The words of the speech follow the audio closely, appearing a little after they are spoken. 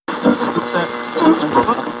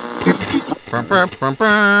Welcome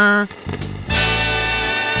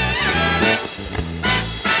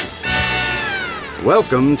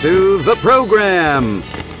to the program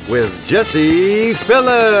with Jesse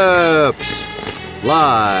Phillips,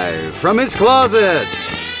 live from his closet.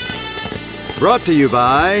 Brought to you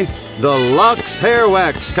by the Locks Hair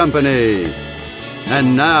Wax Company.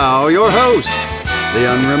 And now your host,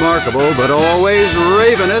 the unremarkable but always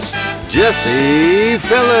ravenous Jesse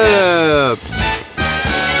Phillips.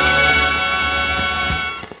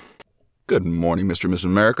 Good morning, Mr. and Mrs.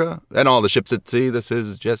 America, and all the ships at sea. This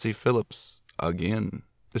is Jesse Phillips again.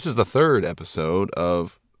 This is the third episode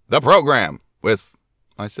of the program with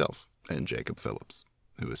myself and Jacob Phillips,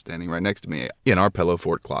 who is standing right next to me in our pillow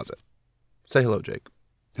fort closet. Say hello, Jake.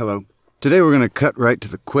 Hello. Today we're going to cut right to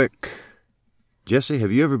the quick. Jesse,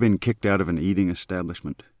 have you ever been kicked out of an eating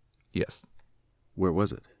establishment? Yes. Where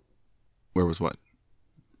was it? Where was what?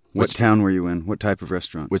 What town were you in? What type of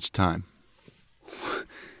restaurant? Which time?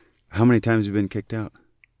 How many times have you been kicked out?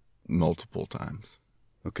 Multiple times.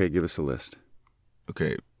 Okay, give us a list.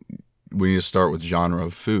 Okay, we need to start with genre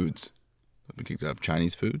of foods. I've been kicked out of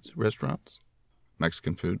Chinese foods, restaurants,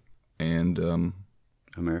 Mexican food, and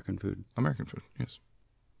American food? American food, yes.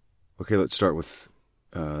 Okay, let's start with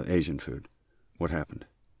Asian food. What happened?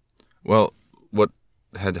 Well, what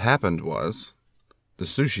had happened was the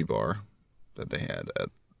sushi bar that they had at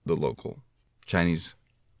the local Chinese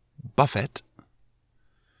buffet,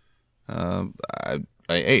 I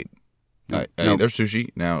ate. I ate their sushi.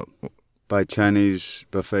 Now, by Chinese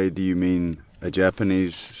buffet, do you mean a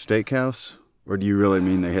Japanese steakhouse? Or do you really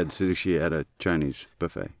mean they had sushi at a Chinese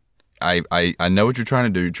buffet? I know what you're trying to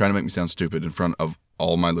do. You're trying to make me sound stupid in front of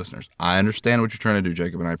all my listeners. I understand what you're trying to do,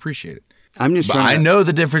 Jacob, and I appreciate it. I know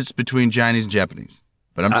the difference between Chinese and Japanese.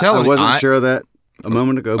 But I'm telling you. I wasn't sure of that a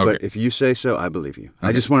moment ago, okay. But if you say so, I believe you. Okay.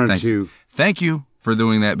 I just wanted to... Thank you for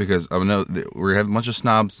doing that, because I know that we're having a bunch of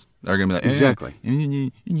snobs that are going to be like... Exactly.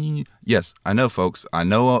 Yes, I know, folks. I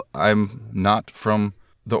know I'm not from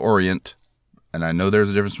the Orient, and I know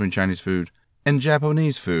there's a difference between Chinese food and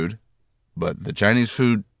Japanese food, but the Chinese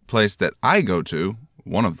food place that I go to,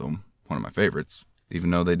 one of my favorites,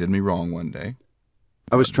 even though they did me wrong one day.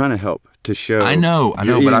 I was trying to help to show. I know, but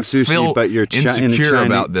I sushi, feel but you're insecure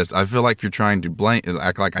about this. I feel like you're trying to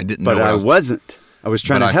act like I didn't know. But I wasn't. I was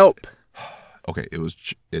trying to help. Okay,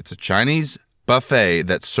 it's a Chinese buffet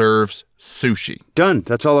that serves sushi. Done.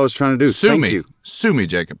 That's all I was trying to do. Thank you. Sue me,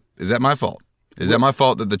 Jacob. Is that my fault? Is that my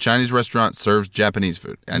fault that the Chinese restaurant serves Japanese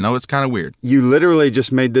food? I know it's kind of weird. You literally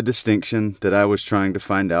just made the distinction that I was trying to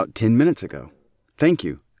find out 10 minutes ago. Thank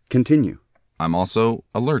you. Continue. I'm also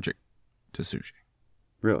allergic to sushi.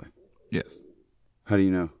 Really? Yes. How do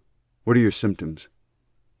you know? What are your symptoms?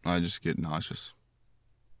 I just get nauseous.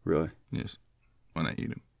 Really? Yes. When I eat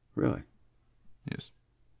them. Really? Yes.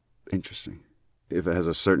 Interesting. If it has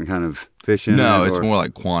a certain kind of fish in it? No, it's more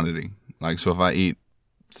like quantity. Like, so if I eat,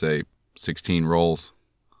 say, 16 rolls,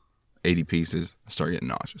 80 pieces, I start getting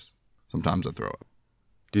nauseous. Sometimes I throw up.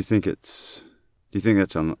 Do you think that's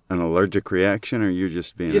an allergic reaction, or you're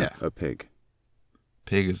just being a pig?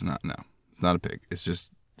 Pig is not, no. It's not a pig. It's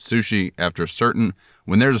just sushi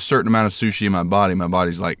when there's a certain amount of sushi in my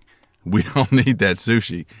body's like, we don't need that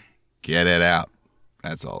sushi. Get it out.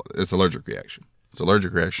 That's all. It's allergic reaction. It's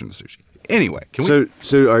allergic reaction to sushi. Anyway,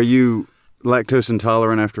 So are you lactose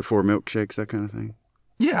intolerant after 4 milkshakes, that kind of thing?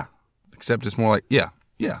 Yeah. Except it's more like, yeah.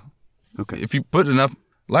 Okay. If you put enough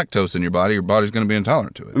lactose in your body's going to be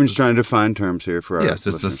intolerant to it. I'm just trying to define terms here for our Yes, it's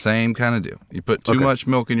listeners. the same kind of deal. You put too much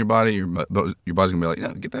milk in your body, your body's going to be like, no,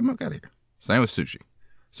 get that milk out of here. Same with sushi.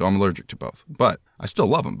 So I'm allergic to both. But I still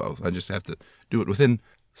love them both. I just have to do it within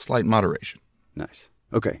slight moderation. Nice.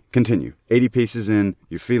 Okay, continue. 80 pieces in,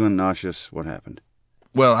 you're feeling nauseous. What happened?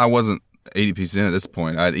 Well, I wasn't 80 pieces in at this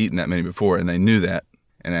point. I'd eaten that many before, and they knew that.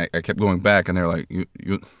 And I kept going back, and they're like,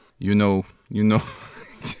 you know. I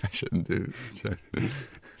shouldn't do it.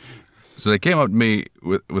 So they came up to me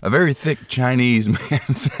with a very thick Chinese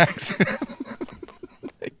man's accent.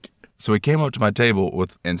 So he came up to my table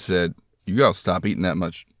and said, you got to stop eating that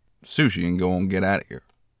much sushi and go and get out of here.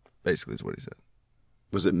 Basically is what he said.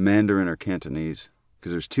 Was it Mandarin or Cantonese?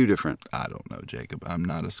 Because there's two different. I don't know, Jacob. I'm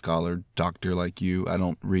not a scholar doctor like you.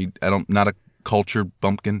 Not a cultured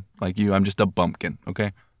bumpkin like you. I'm just a bumpkin,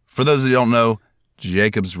 okay? For those that don't know,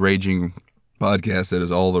 Jacob's Raging podcast that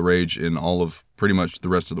is all the rage in all of pretty much the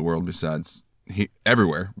rest of the world besides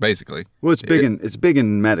everywhere, basically. Well, it's big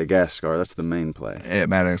in Madagascar. That's the main play. At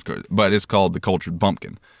Madagascar. But it's called The Cultured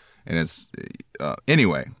Bumpkin. And it's,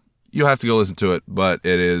 anyway, you'll have to go listen to it, but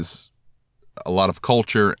it is a lot of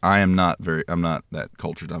culture. I'm not that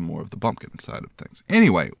cultured. I'm more of the bumpkin side of things.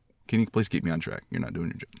 Anyway, Can you please keep me on track? You're not doing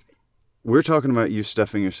your job. We're talking about you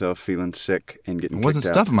stuffing yourself, feeling sick, and getting kicked out. I wasn't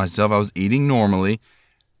stuffing myself. I was eating normally.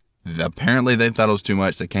 Apparently, they thought it was too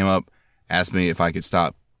much. They came up, asked me if I could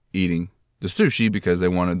stop eating the sushi because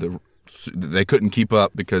they couldn't keep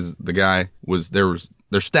up because the guy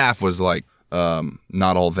their staff was like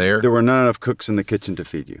not all there. There were not enough cooks in the kitchen to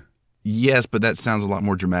feed you. Yes, but that sounds a lot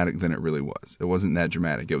more dramatic than it really was. It wasn't that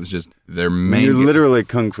dramatic. It was just You're literally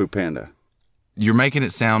Kung Fu Panda. You're making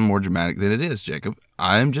it sound more dramatic than it is, Jacob.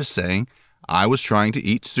 I'm just saying I was trying to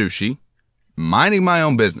eat sushi, minding my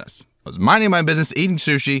own business. I was minding my business, eating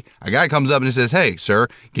sushi. A guy comes up and he says, "Hey, sir,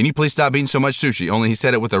 can you please stop eating so much sushi?" Only he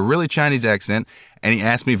said it with a really Chinese accent, and he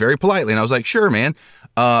asked me very politely, and I was like, "Sure, man,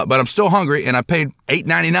 but I'm still hungry, and I paid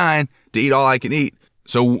 $8.99 to eat all I can eat.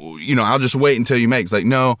 So, I'll just wait until you make." It's like,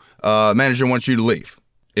 "No, manager wants you to leave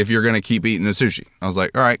if you're going to keep eating the sushi." I was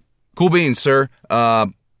like, "All right, cool beans, sir.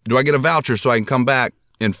 Do I get a voucher so I can come back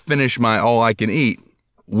and finish my all I can eat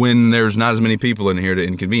when there's not as many people in here to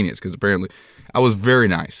inconvenience?" Because apparently I was very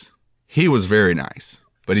nice. He was very nice,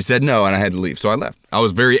 but he said no, and I had to leave. So I left. I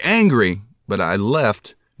was very angry, but I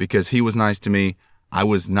left because he was nice to me. I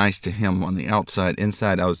was nice to him on the outside.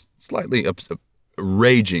 Inside, I was slightly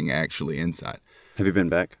raging, actually, inside. Have you been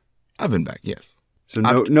back? I've been back, yes. So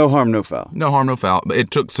no harm, no foul. No harm, no foul. But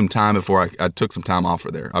it took some time before I took some time off for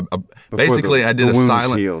there. I did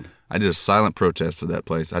a silent protest for that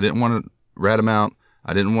place. I didn't want to rat them out.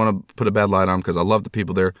 I didn't want to put a bad light on them because I love the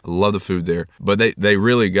people there. I love the food there. But they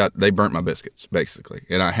really burnt my biscuits, basically.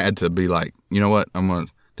 And I had to be like, you know what? I'm going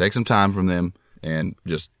to take some time from them and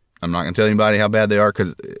I'm not going to tell anybody how bad they are.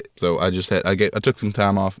 So I took some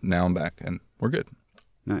time off. Now I'm back and we're good.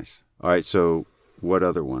 Nice. All right. So what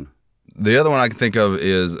other one? The other one I can think of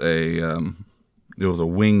is it was a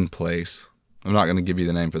wing place. I'm not going to give you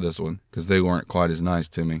the name for this one because they weren't quite as nice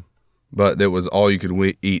to me. But it was all you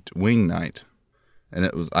could eat wing night.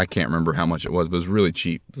 And I can't remember how much it was, but it was really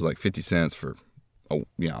cheap. It was like 50 cents for, I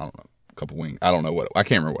don't know, a couple wings. I don't know I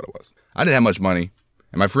can't remember what it was. I didn't have much money.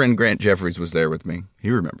 And my friend Grant Jeffries was there with me.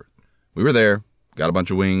 He remembers. We were there, got a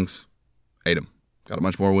bunch of wings, ate them. Got a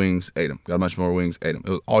bunch more wings, ate them. Got a bunch more wings, ate them. It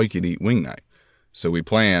was all you could eat wing night. So we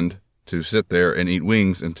planned to sit there and eat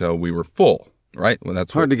wings until we were full, right? Well,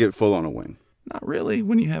 that's hard to get full on a wing. Not really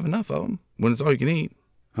when you have enough of them, when it's all you can eat.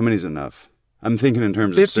 How many's enough? I'm thinking in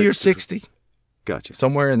terms 50 or 60. Gotcha.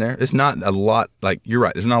 Somewhere in there. It's not a lot. Like, you're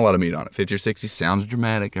right. There's not a lot of meat on it. 50 or 60 sounds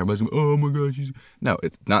dramatic. Everybody's going, "Oh, my gosh." No,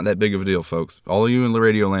 it's not that big of a deal, folks. All of you in the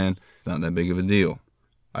radio land, it's not that big of a deal.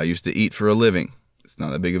 I used to eat for a living. It's not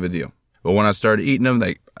that big of a deal. But when I started eating them,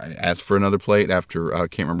 I asked for another plate after, I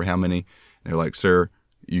can't remember how many. They're like, "Sir,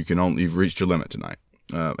 you've reached your limit tonight."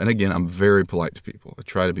 And again, I'm very polite to people. I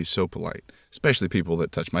try to be so polite, especially people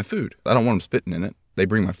that touch my food. I don't want them spitting in it. They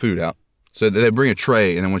bring my food out. So they bring a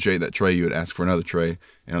tray, and then once you ate that tray, you would ask for another tray,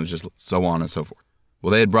 and it was just so on and so forth. Well,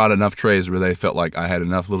 they had brought enough trays where they felt like I had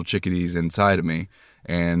enough little chickadees inside of me,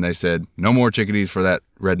 and they said, "No more chickadees for that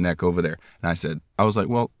redneck over there." And I was like,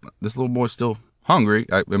 "Well, this little boy's still hungry.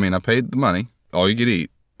 I paid the money, all you could eat."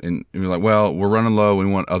 And you're like, "Well, we're running low. We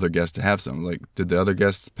want other guests to have some." Like, did the other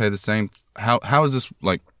guests pay the same? How is this,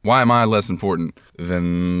 like, why am I less important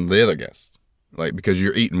than the other guests? Like, because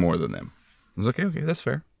you're eating more than them. I was like, okay, that's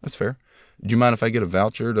fair. That's fair. Do you mind if I get a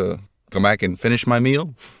voucher to come back and finish my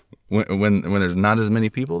meal when there's not as many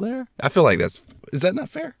people there? I feel like is that not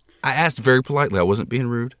fair? I asked very politely. I wasn't being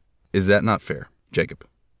rude. Is that not fair, Jacob?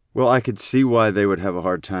 Well, I could see why they would have a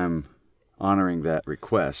hard time honoring that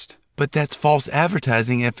request. But that's false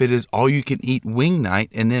advertising if it is all you can eat wing night,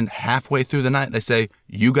 and then halfway through the night they say,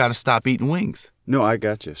 "You got to stop eating wings." No, I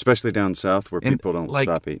got you. Especially down south where people don't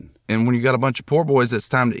stop eating. And when you got a bunch of poor boys, it's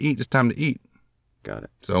time to eat. It's time to eat. Got it.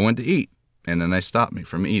 So I went to eat, and then they stopped me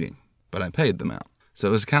from eating, but I paid them out. So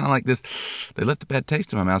it was kind of like this. They left a bad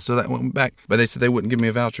taste in my mouth, so that went back. But they said they wouldn't give me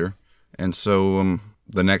a voucher. And so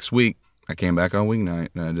the next week, I came back on wing night,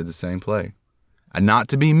 and I did the same play. And not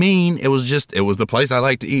to be mean, it was the place I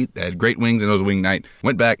like to eat. They had great wings, and it was wing night.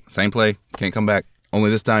 Went back, same play, can't come back. Only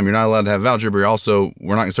this time, you're not allowed to have a voucher, but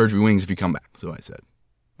we're not going to serve you wings if you come back. So I said,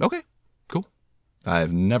 okay, cool. I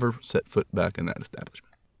have never set foot back in that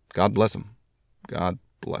establishment. God bless them. God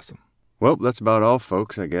bless them. Well, that's about all,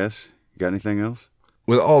 folks, I guess. You got anything else?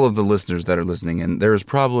 With all of the listeners that are listening in, there's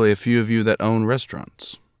probably a few of you that own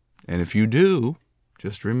restaurants. And if you do,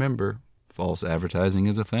 just remember, false advertising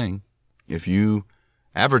is a thing. If you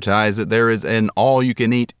advertise that there is an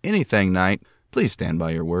all-you-can-eat anything night, please stand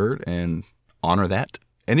by your word and honor that.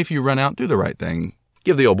 And if you run out, do the right thing.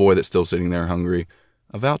 Give the old boy that's still sitting there hungry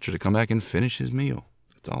a voucher to come back and finish his meal.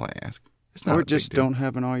 That's all I ask. It's not or a just big deal. don't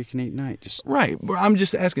have an all-you-can-eat night. Just Right. Well, I'm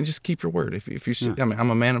just asking. Just keep your word. If you see, Yeah. I mean, I'm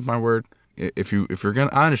a man of my word. If you're gonna,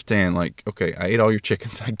 I understand. Like, okay, I ate all your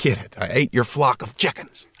chickens. I get it. I ate your flock of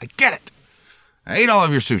chickens. I get it. I ate all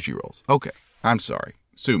of your sushi rolls. Okay, I'm sorry.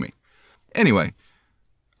 Sue me. Anyway,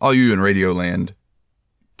 all you in Radio Land,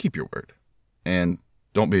 keep your word, and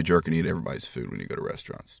don't be a jerk and eat everybody's food when you go to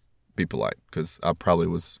restaurants. Be polite, because I probably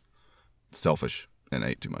was selfish and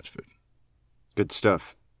ate too much food. good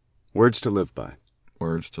stuff. Words to live by.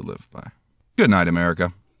 Words to live by. Good night,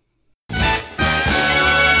 America.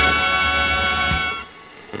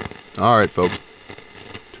 All right, folks.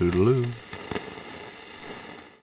 Toodaloo.